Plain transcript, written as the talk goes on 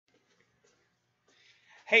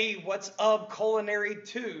Hey, what's up, Culinary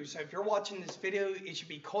 2? So if you're watching this video, it should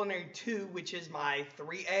be Culinary 2, which is my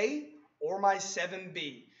 3A or my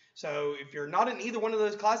 7B. So if you're not in either one of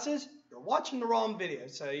those classes, you're watching the wrong video.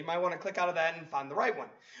 So you might want to click out of that and find the right one.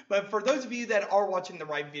 But for those of you that are watching the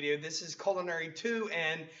right video, this is Culinary 2.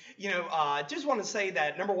 And, just want to say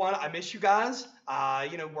that, number one, I miss you guys.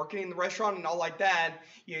 Working in the restaurant and all like that.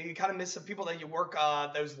 You kind of miss the people that you work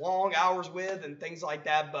those long hours with and things like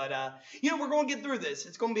that. But, we're going to get through this.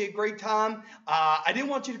 It's going to be a great time. I didn't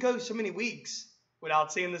want you to go so many weeks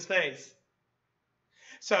without seeing this face.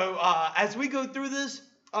 So as we go through this,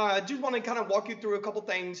 I just want to kind of walk you through a couple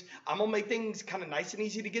things. I'm going to make things kind of nice and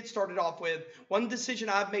easy to get started off with. One decision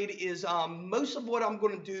I've made is most of what I'm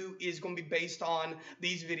going to do is going to be based on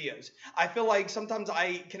these videos. I feel like sometimes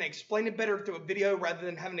I can explain it better through a video rather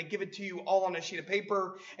than having to give it to you all on a sheet of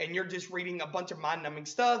paper and you're just reading a bunch of mind-numbing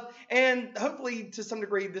stuff. And hopefully to some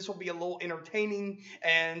degree this will be a little entertaining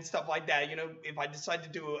and stuff like that. If I decide to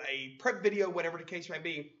do a prep video, whatever the case may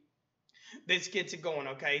be, this gets it going,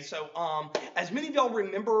 okay? So, as many of y'all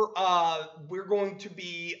remember, we're going to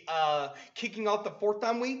be kicking off the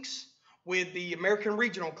 4th weeks with the American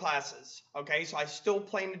Regional classes, okay? So I still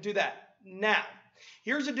plan to do that. Now,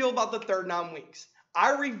 here's the deal about the 3rd weeks.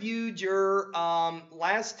 I reviewed your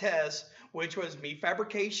last test, which was meat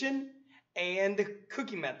fabrication and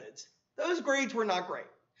cooking methods. Those grades were not great.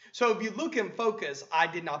 So if you look in focus, I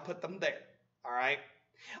did not put them there, all right?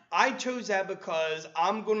 I chose that because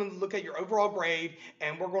I'm going to look at your overall grade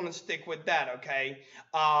and we're going to stick with that, okay?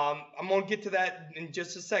 I'm going to get to that in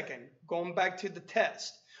just a second. Going back to the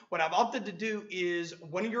test. What I've opted to do is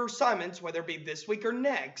one of your assignments, whether it be this week or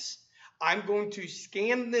next, I'm going to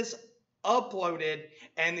scan this, upload it,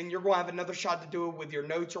 and then you're going to have another shot to do it with your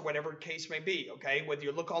notes or whatever the case may be, okay? Whether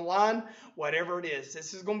you look online, whatever it is.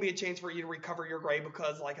 This is going to be a chance for you to recover your grade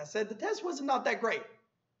because, like I said, the test was not that great.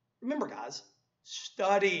 Remember, guys.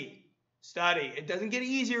 Study. It doesn't get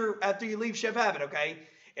easier after you leave Chef Abbott, okay?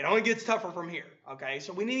 It only gets tougher from here, okay?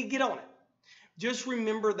 So we need to get on it. Just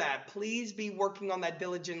remember that. Please be working on that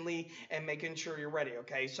diligently and making sure you're ready,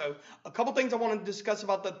 okay? So a couple things I want to discuss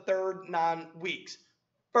about the 3rd 9 weeks.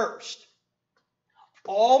 First,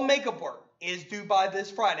 all makeup work is due by this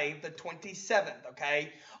Friday, the 27th,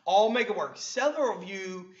 okay? All makeup work. Several of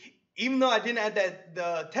you, even though I didn't add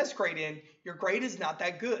the test grade in, your grade is not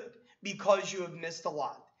that good, because you have missed a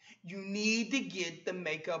lot. You need to get the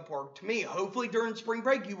makeup work to me. Hopefully during spring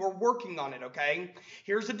break you were working on it, okay?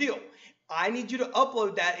 Here's the deal. I need you to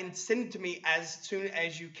upload that and send it to me as soon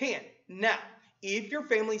as you can. Now, if your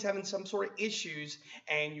family's having some sort of issues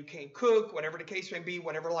and you can't cook, whatever the case may be,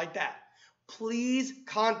 whatever like that, please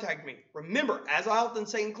contact me. Remember, as I often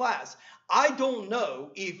say in class, I don't know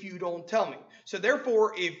if you don't tell me. So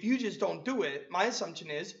therefore, if you just don't do it, my assumption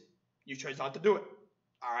is you chose not to do it.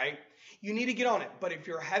 All right? You need to get on it. But if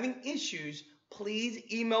you're having issues, please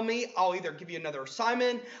email me. I'll either give you another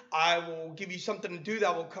assignment. I will give you something to do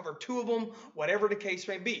that will cover 2 of them, whatever the case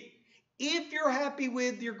may be. If you're happy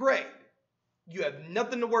with your grade, you have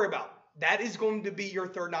nothing to worry about. That is going to be your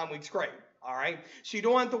 3rd 9 weeks grade. All right. So you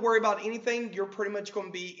don't have to worry about anything. You're pretty much going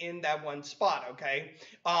to be in that one spot. Okay.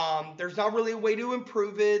 There's not really a way to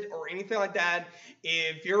improve it or anything like that.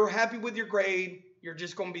 If you're happy with your grade, you're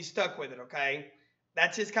just going to be stuck with it. Okay.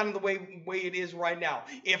 That's just kind of the way it is right now.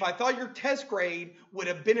 If I thought your test grade would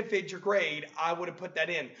have benefited your grade, I would have put that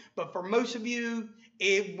in. But for most of you,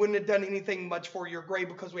 it wouldn't have done anything much for your grade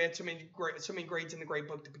because we had so many grades in the grade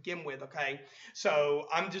book to begin with, okay? So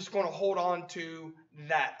I'm just going to hold on to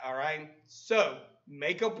that, all right? So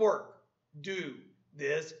makeup work due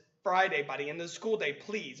this Friday by the end of the school day,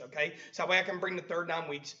 please, okay? So that way I can bring the 3rd 9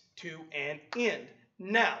 weeks to an end.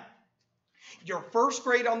 Now, your first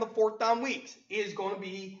grade on the 4th 9 weeks is going to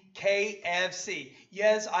be KFC.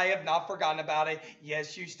 Yes, I have not forgotten about it.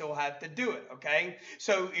 Yes, you still have to do it, okay?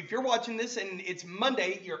 So if you're watching this and it's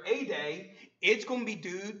Monday, your A day, it's going to be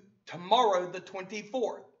due tomorrow the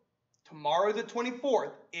 24th. Tomorrow the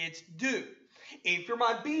 24th, it's due. If you're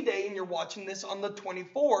my B day and you're watching this on the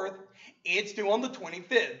 24th, it's due on the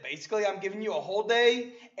 25th. Basically, I'm giving you a whole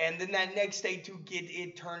day and then that next day to get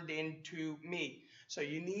it turned into me. So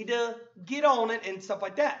you need to get on it and stuff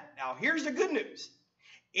like that. Now, here's the good news.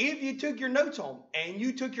 If you took your notes home and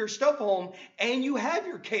you took your stuff home and you have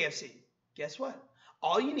your KFC, guess what?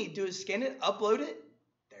 All you need to do is scan it, upload it.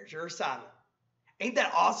 There's your assignment. Ain't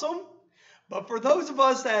that awesome? But for those of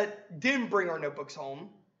us that didn't bring our notebooks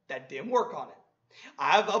home, that didn't work on it,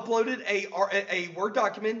 I've uploaded a Word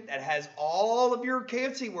document that has all of your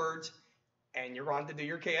KFC words, and you're going to do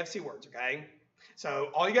your KFC words, okay? So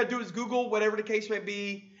all you got to do is Google whatever the case may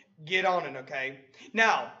be, get on it, okay?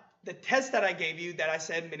 Now, the test that I gave you that I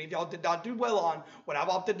said many of y'all did not do well on, what I've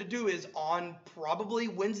opted to do is on probably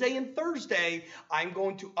Wednesday and Thursday, I'm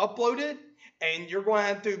going to upload it, and you're going to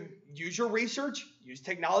have to use your research, use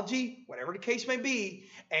technology, whatever the case may be,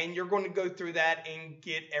 and you're going to go through that and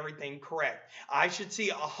get everything correct. I should see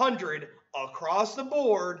 100 across the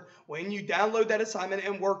board when you download that assignment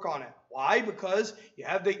and work on it. Why? Because you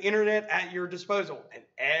have the internet at your disposal and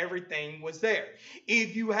everything was there.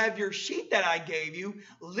 If you have your sheet that I gave you,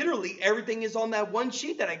 literally everything is on that one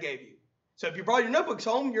sheet that I gave you. So if you brought your notebooks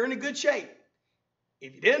home, you're in a good shape.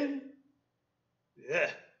 If you didn't, ugh.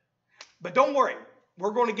 But don't worry,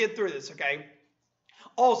 we're going to get through this, okay?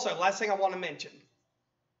 Also, last thing I want to mention,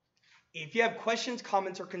 if you have questions,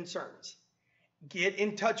 comments, or concerns, get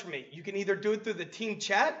in touch with me. You can either do it through the team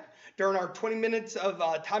chat during our 20 minutes of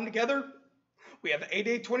time together. We have A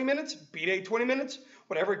day 20 minutes, B day 20 minutes,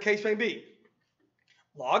 whatever the case may be.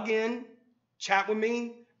 Log in, chat with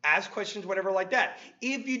me, ask questions, whatever like that.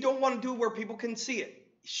 If you don't want to do it where people can see it,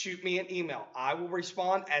 shoot me an email. I will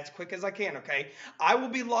respond as quick as I can, okay? I will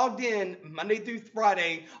be logged in Monday through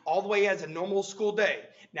Friday all the way as a normal school day.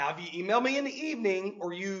 Now, if you email me in the evening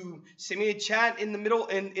or you send me a chat in the middle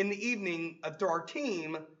in the evening through our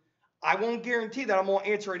team, I won't guarantee that I'm going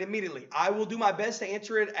to answer it immediately. I will do my best to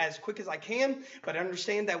answer it as quick as I can, but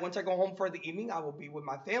understand that once I go home for the evening, I will be with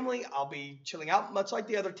my family. I'll be chilling out, much like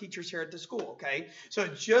the other teachers here at the school, okay? So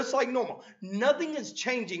just like normal. Nothing is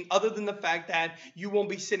changing other than the fact that you won't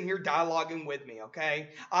be sitting here dialoguing with me, okay?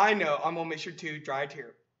 I know I'm going to miss your too, dry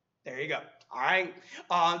tear. There you go. All right?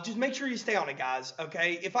 Just make sure you stay on it, guys,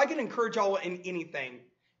 okay? If I can encourage y'all in anything,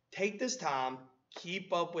 take this time.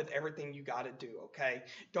 Keep up with everything you got to do, okay?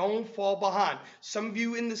 Don't fall behind. Some of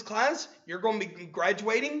you in this class, you're going to be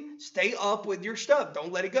graduating. Stay up with your stuff.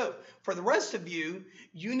 Don't let it go. For the rest of you,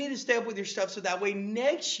 you need to stay up with your stuff so that way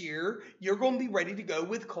next year, you're going to be ready to go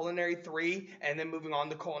with Culinary 3 and then moving on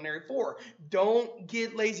to Culinary 4. Don't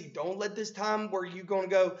get lazy. Don't let this time where you're going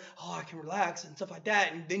to go, oh, I can relax and stuff like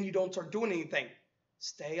that, and then you don't start doing anything.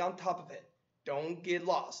 Stay on top of it. Don't get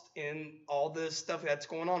lost in all this stuff that's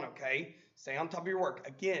going on, okay? Stay on top of your work.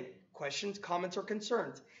 Again, questions, comments, or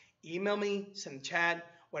concerns, email me, send a chat,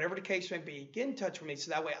 whatever the case may be. Get in touch with me so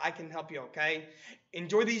that way I can help you, okay?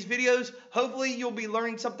 Enjoy these videos. Hopefully, you'll be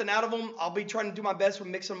learning something out of them. I'll be trying to do my best with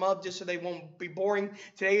mixing them up just so they won't be boring.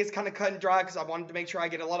 Today is kind of cut and dry because I wanted to make sure I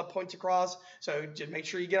get a lot of points across. So just make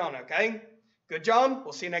sure you get on, okay? Good job.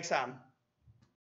 We'll see you next time.